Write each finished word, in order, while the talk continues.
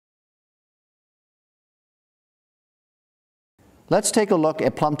Let's take a look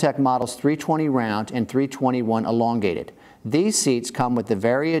at PlumTech models 320 round and 321 elongated. These seats come with the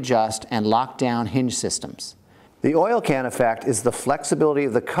wVari adjust and lockdown hinge systems. The oil can effect is the flexibility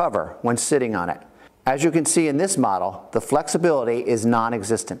of the cover when sitting on it. As you can see in this model, the flexibility is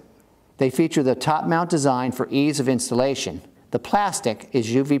non-existent. They feature the top mount design for ease of installation. The plastic is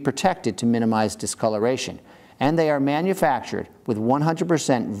UV protected to minimize discoloration, and they are manufactured with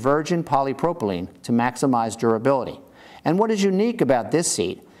 100% virgin polypropylene to maximize durability. And what is unique about this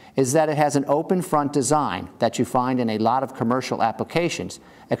seat is that it has an open front design that you find in a lot of commercial applications,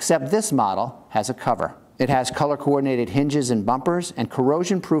 except this model has a cover. It has color-coordinated hinges and bumpers and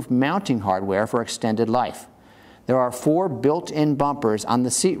corrosion-proof mounting hardware for extended life. There are 4 built-in bumpers on the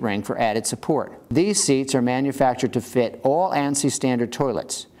seat ring for added support. These seats are manufactured to fit all ANSI standard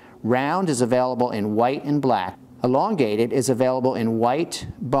toilets. Round is available in white and black. Elongated is available in white,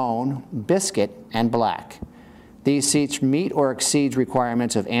 bone, biscuit, and black. These seats meet or exceed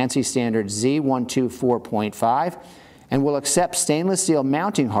requirements of ANSI standard Z124.5 and will accept stainless steel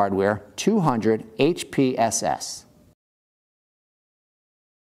mounting hardware 200 HPSS.